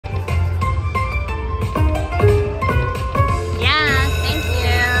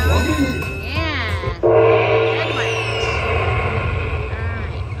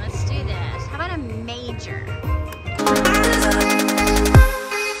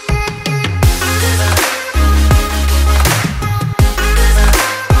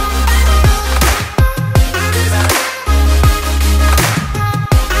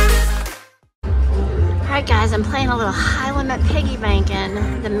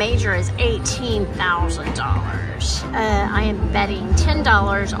major is $18,000. I am betting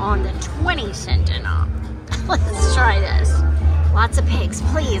 $10 on the 20-cent denom. Let's try this. Lots of pigs,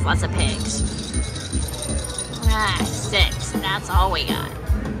 please, lots of pigs. 6, that's all we got.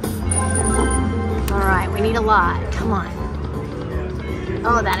 All right, we need a lot, come on.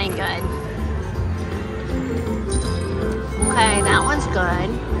 Oh, that ain't good. Okay, that one's good.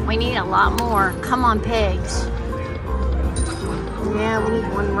 We need a lot more. Come on, pigs. Yeah, we need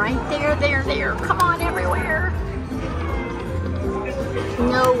one right there, there. Come on, everywhere.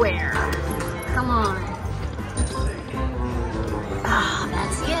 Nowhere. Come on. Oh,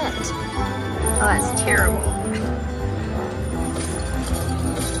 that's it. Oh, that's terrible.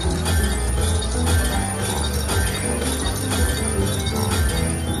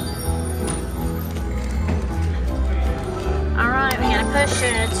 Alright, we gotta push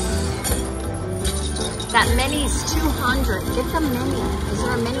it. That mini's 200. Get the mini. Is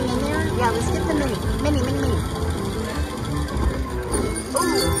there a mini in there? Yeah, let's get the mini. Mini.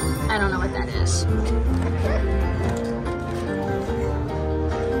 Ooh, I don't know what that is.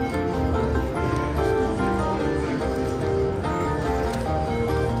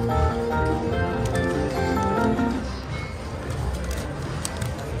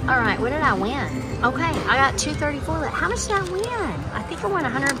 Alright, what did I win? Okay, I got 234. How much did I win? I think I won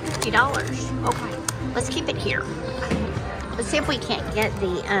 $150. Okay, let's keep it here. Let's see if we can't get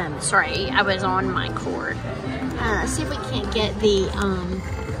the, sorry, I was on my cord. Let's see if we can't get the,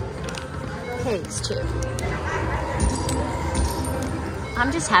 pigs too.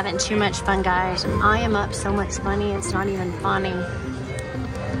 I'm just having too much fun, guys. I am up so much money, it's not even funny.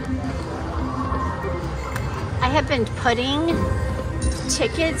 I have been putting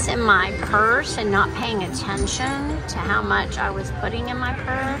tickets in my purse and not paying attention to how much I was putting in my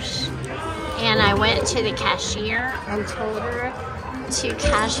purse. And I went to the cashier and told her to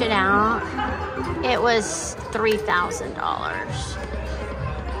cash it out. It was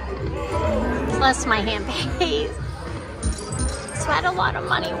 $3,000. Plus my Handpays. So I had a lot of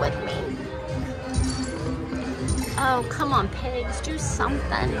money with me. Oh, come on, pigs, do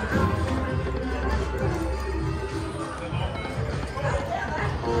something.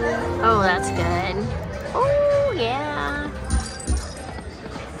 Oh, that's good. Oh, yeah.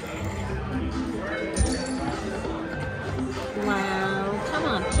 Wow, come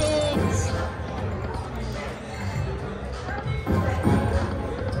on, pigs.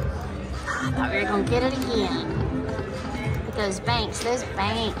 I thought we were gonna get it again. But those banks.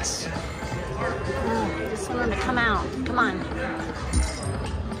 Just want them to come out. Come on.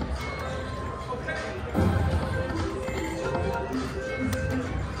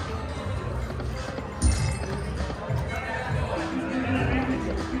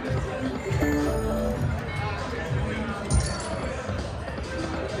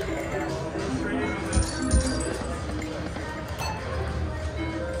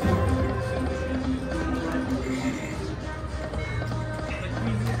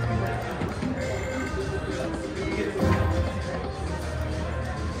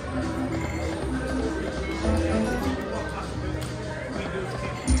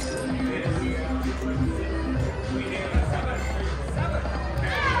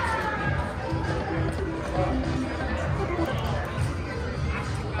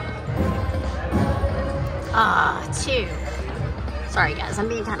 Two. Sorry guys, I'm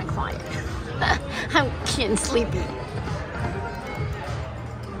being kind of quiet. I'm getting sleepy.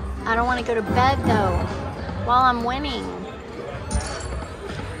 I don't want to go to bed though while I'm winning.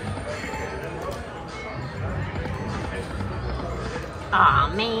 Aw,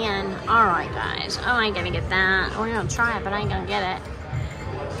 oh, man. Alright guys, oh, I ain't gonna get that. We're gonna try it, but I ain't gonna get it.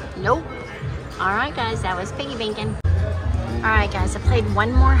 Nope. Alright guys, that was piggy banking. Alright guys, I played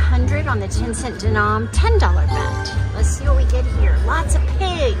one more 100 on the 10-cent denom, $10 bet. Let's see what we get here. Lots of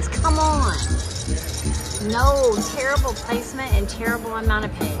pigs, come on. No, terrible placement and terrible amount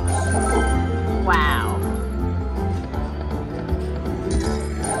of pigs. Wow.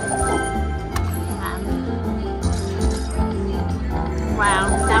 Wow,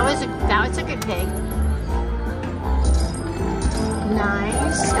 that was a good pig.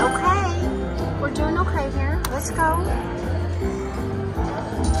 Nice, okay. We're doing okay here, let's go.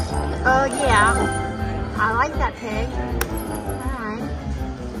 Oh yeah, I like that pig. Alright.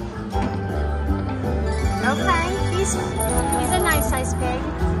 Okay, he's a nice sized pig.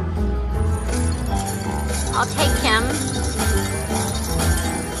 I'll take him.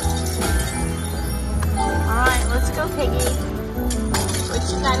 Alright, let's go piggy. What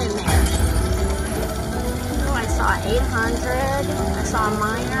you got in there? Oh, I saw 800. I saw a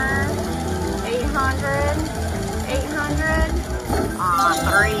minor. 800. 800. Aw. on,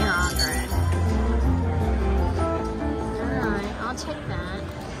 300. Alright, I'll take that.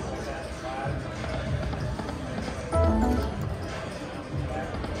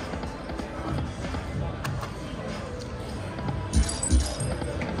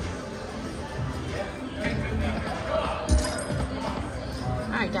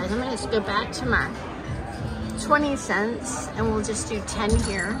 Alright guys, I'm going to go back to my 20 cents and we'll just do 10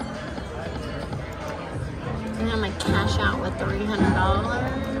 here. And I'm going to cash out with $300.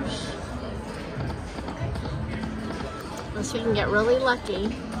 Unless we can get really lucky,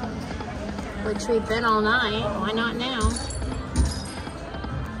 which we've been all night. Why not now?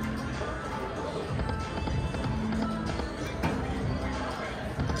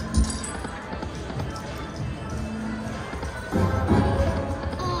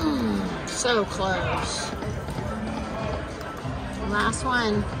 So close. Last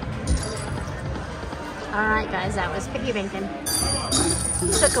one. Alright guys, that was piggy banking.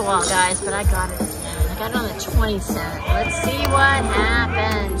 Took a while guys, but I got it. I got it on the 20 cent. Let's see what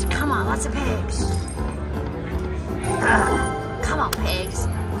happens. Come on, lots of pigs. Come on, pigs.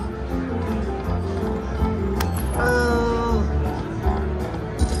 Oh.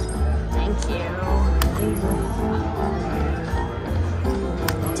 Thank you.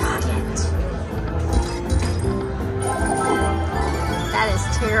 That is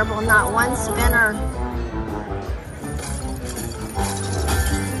terrible. Not one spinner.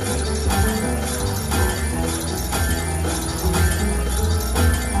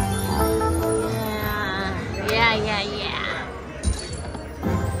 Yeah.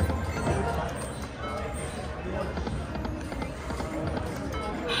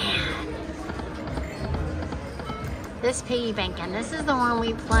 This piggy banking. This is the one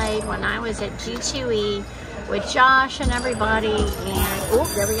we played when I was at G2E with Josh and everybody, and oh,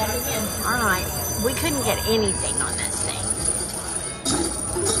 there we got it again. All right, we couldn't get anything on this thing.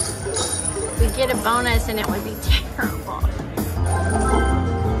 We'd get a bonus and it would be terrible.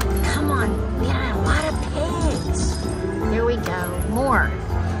 Come on, we had a lot of pigs. There we go, more.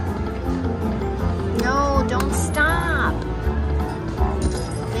 No, don't stop.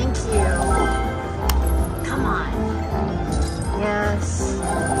 Thank you. Come on. Yes,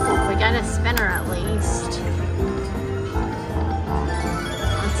 we got a spinner at least.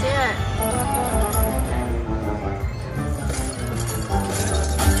 That's it.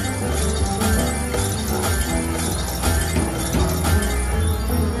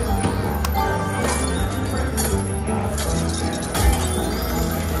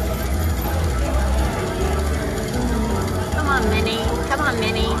 Come on, Minnie. Come on,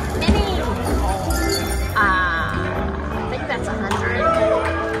 Minnie. Minnie! I think that's 100.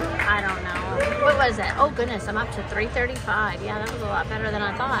 I don't know. What was it? Oh goodness, I'm up to 335. Yeah, that was a lot better than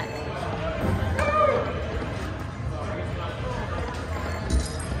I thought.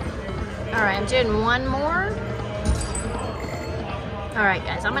 All right, I'm doing one more. All right,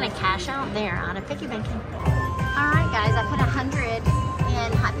 guys, I'm gonna cash out there on a piggy banking. All right, guys, I put 100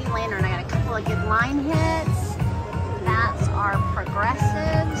 in Happy Lantern. I got a couple of good line hits. That's our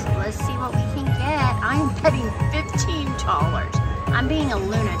progressives. Let's see what we can get. I am betting $15. I'm being a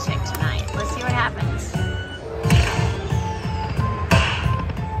lunatic tonight. Let's see what happens.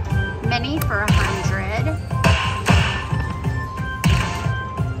 Mini for 100.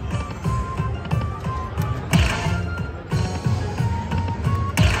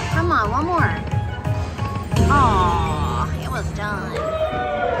 Come on, one more. Aw, it was done.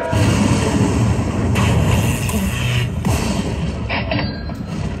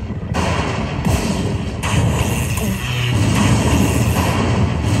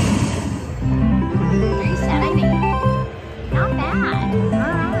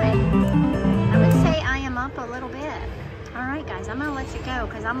 I'm gonna let you go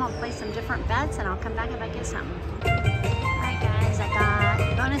because I'm gonna play some different bets and I'll come back if I get something. Alright guys, I got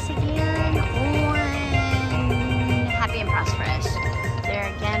bonus again on Happy and Prosperous.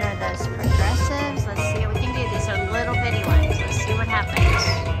 There again are those progressives. Let's see what we can do. These are little bitty ones. Let's see what happens.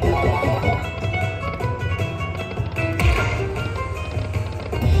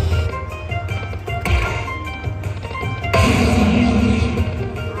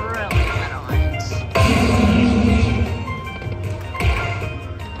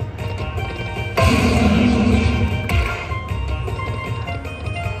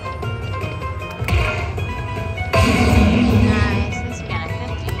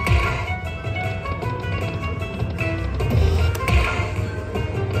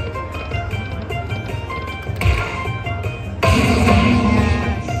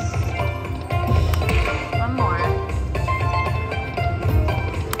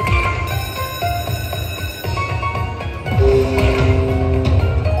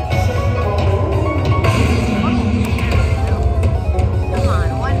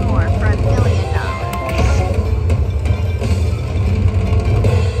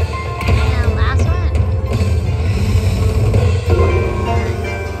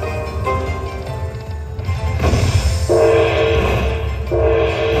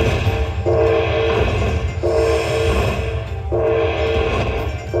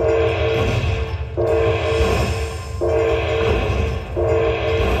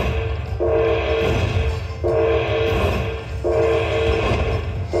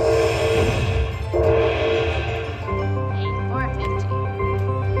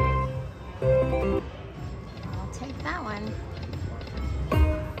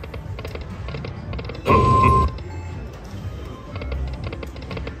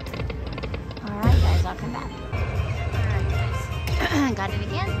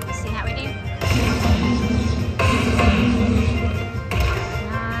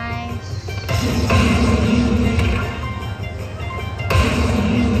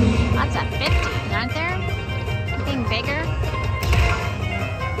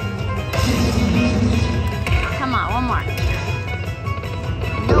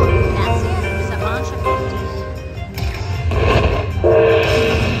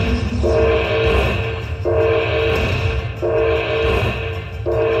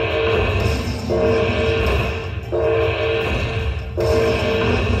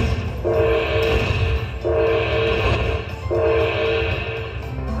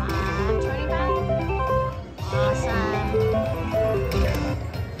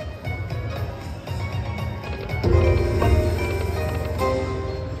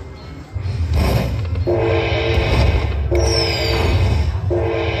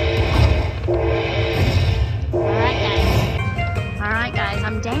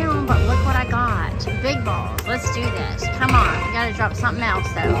 else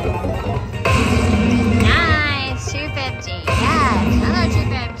though. Nice, 250. Yes, another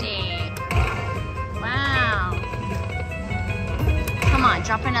 250. Wow. Come on,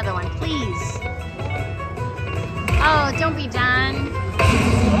 drop another one, please. Oh, don't be done.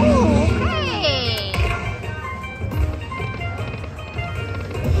 Ooh, okay.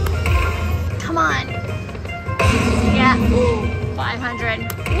 Come on. Yeah, ooh, 500.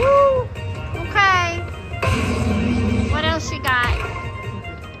 Woo, okay. What else you got?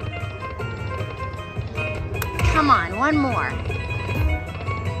 Come on, one more.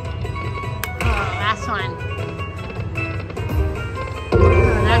 Oh, last one.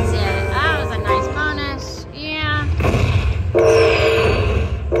 Oh, that's it. That was a nice bonus. Yeah.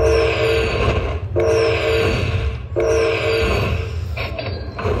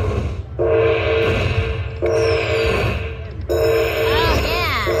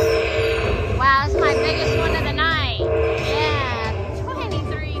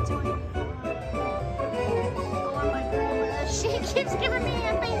 Keeps giving me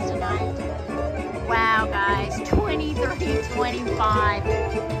Handpays tonight. Wow, guys, 20, 30, 25.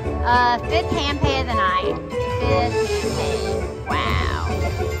 Fifth Handpay of the night. Fifth Handpay. Wow.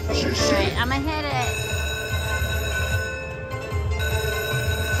 Alright, I'm gonna hit it.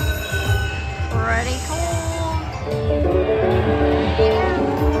 Pretty cool.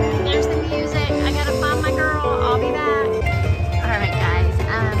 There's the music. I gotta find my girl. I'll be back. Alright, guys.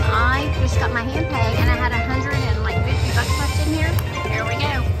 I just got my Handpay and I had 150 bucks left in here. Here we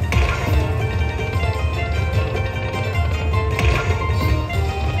go.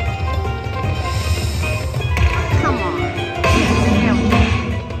 Come on. There we go.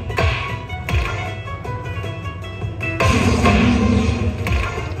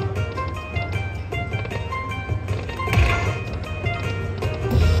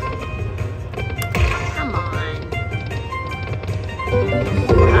 Come on.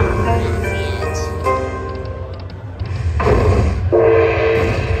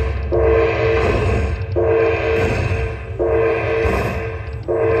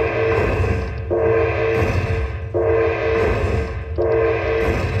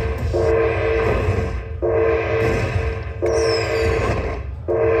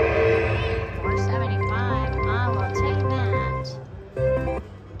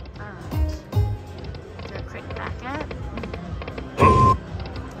 That's it.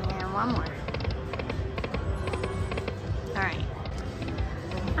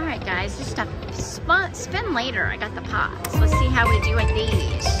 Alright guys, just a spin later. I got the pots. Let's see how we do with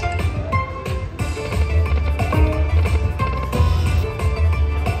these.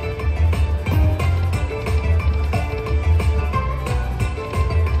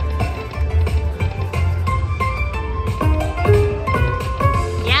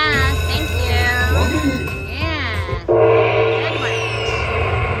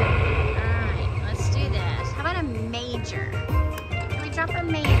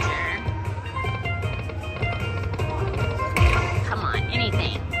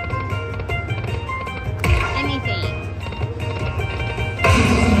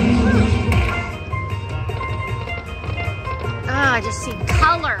 I just see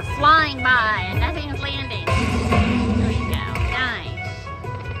color flying by and nothing's landing. There you go. Nice.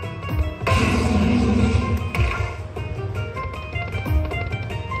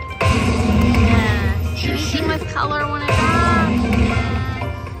 Yes. Anything with color want to drop? Yes.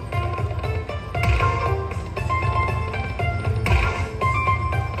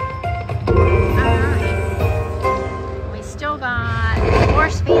 Alright. We still got 4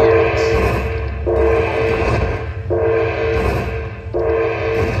 spins.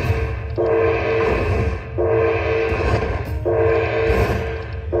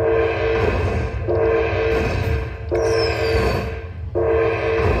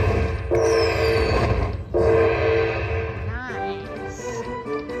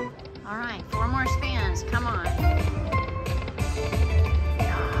 Come on. Oh,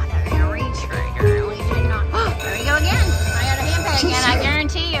 they're going to re-trigger. We did not. Oh, there we go again. I got a Handpay again, I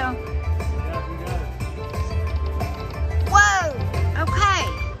guarantee you. Whoa. Okay.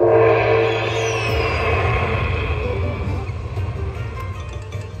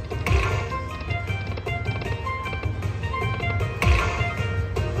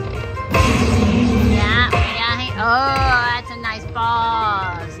 Yeah, we got it. Oh, that's a nice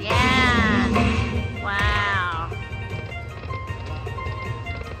balls. Yeah. Wow.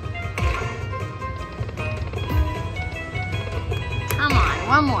 Come on,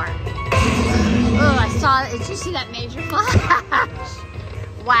 one more. Oh, I saw it. Did you see that major flash?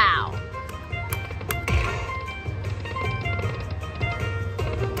 Wow.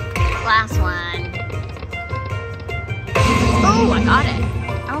 Last one. Oh, I got it.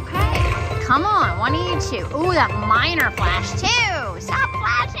 Okay. Come on, one of you two. Ooh, that minor flash too. Stop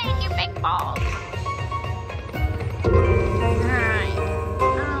flashing, you big balls. Alright.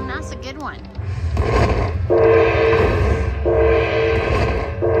 Oh, that's a good one.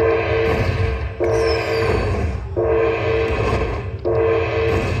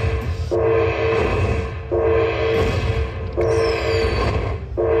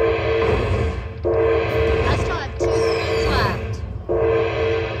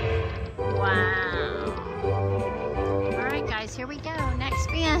 Here we go, next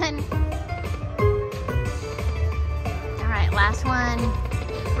spin. All right, last one.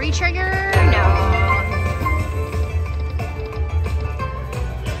 Re-trigger, no.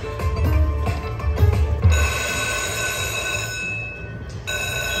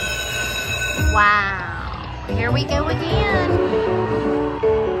 Wow, here we go again.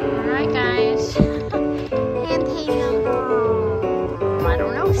 All right, guys. Handpay number, I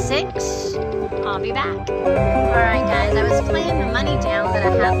don't know, 6. I'll be back. Alright guys, I was playing the money down that I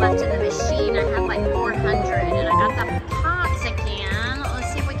had left in the machine. I had like 400 and I got the pots again.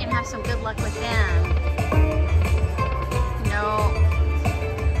 Let's see if we can have some good luck with them. No.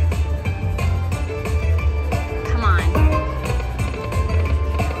 Come on.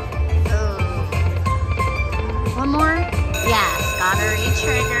 Oh. One more? Yes, got a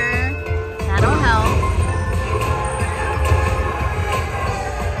re-trigger. That'll help.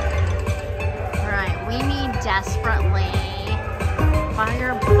 Desperately.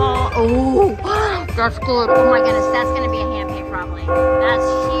 Fireball. Oh, that's good. Oh my goodness, that's going to be a Handpay probably. That's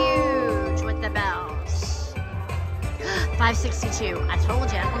huge with the bells. 562. I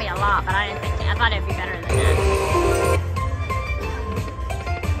told you, it's going to be a lot, but I thought it'd be better than that.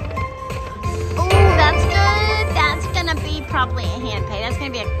 Oh, that's good. That's going to be probably a Handpay. That's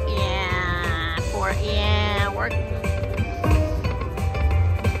going to be a, work.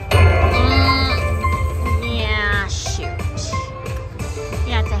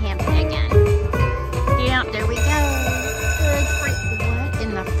 It's a Handpay again. Yeah, there we go. Good freak. What in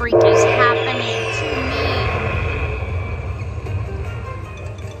the freak is happening to me?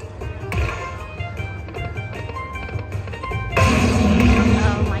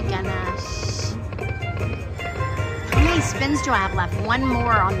 Oh my goodness. How many spins do I have left? One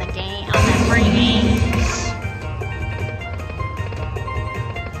more on the game, on the free games.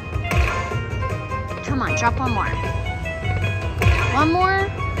 Come on, drop one more. One more?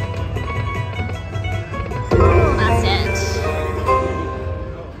 Oh, that's it.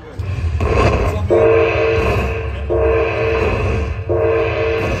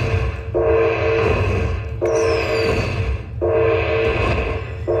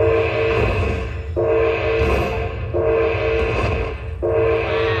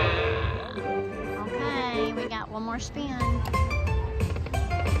 Wow. Okay, we got one more spin.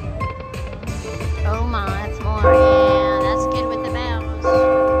 Oh my, that's more. Yeah, that's good with the bells.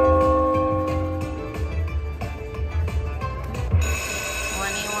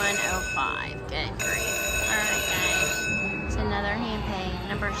 2105. Good grief. Alright guys. It's another Handpay.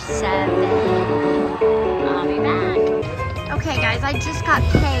 Number 7. I'll be back. Okay guys, I just got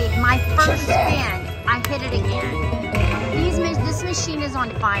paid. My first spin. I hit it again. This machine is on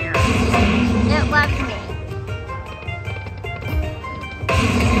fire. It loves me.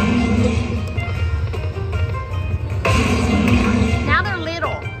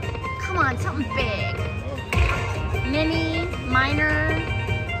 Something big. Mini, minor,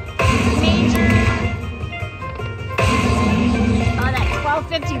 major. Oh, that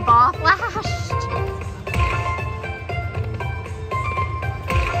 1250 ball flashed.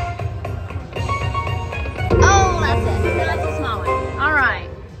 Oh, that's it. That's a small one. All right.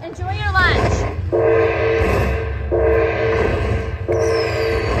 Enjoy your lunch.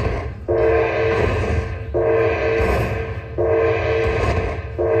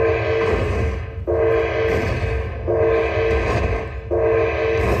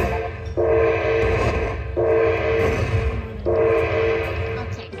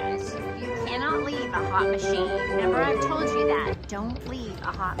 Machine. Remember, I've told you that. Don't leave a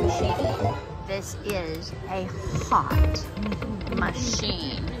hot machine. This is a hot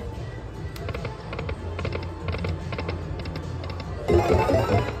machine.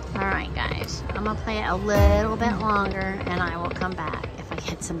 Alright guys, I'm gonna play it a little bit longer and I will come back if I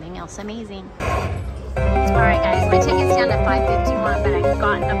get something else amazing. Alright guys, my ticket's down to 551, but I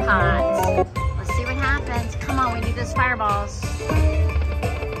got the pots. Let's see what happens. Come on, we need those fireballs.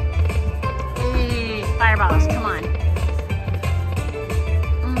 Fireballs, come on.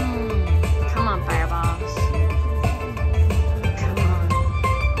 Come on, fireballs. Come on.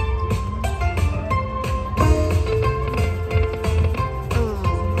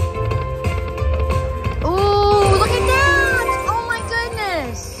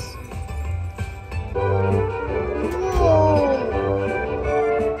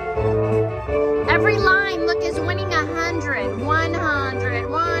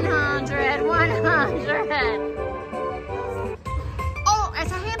 good.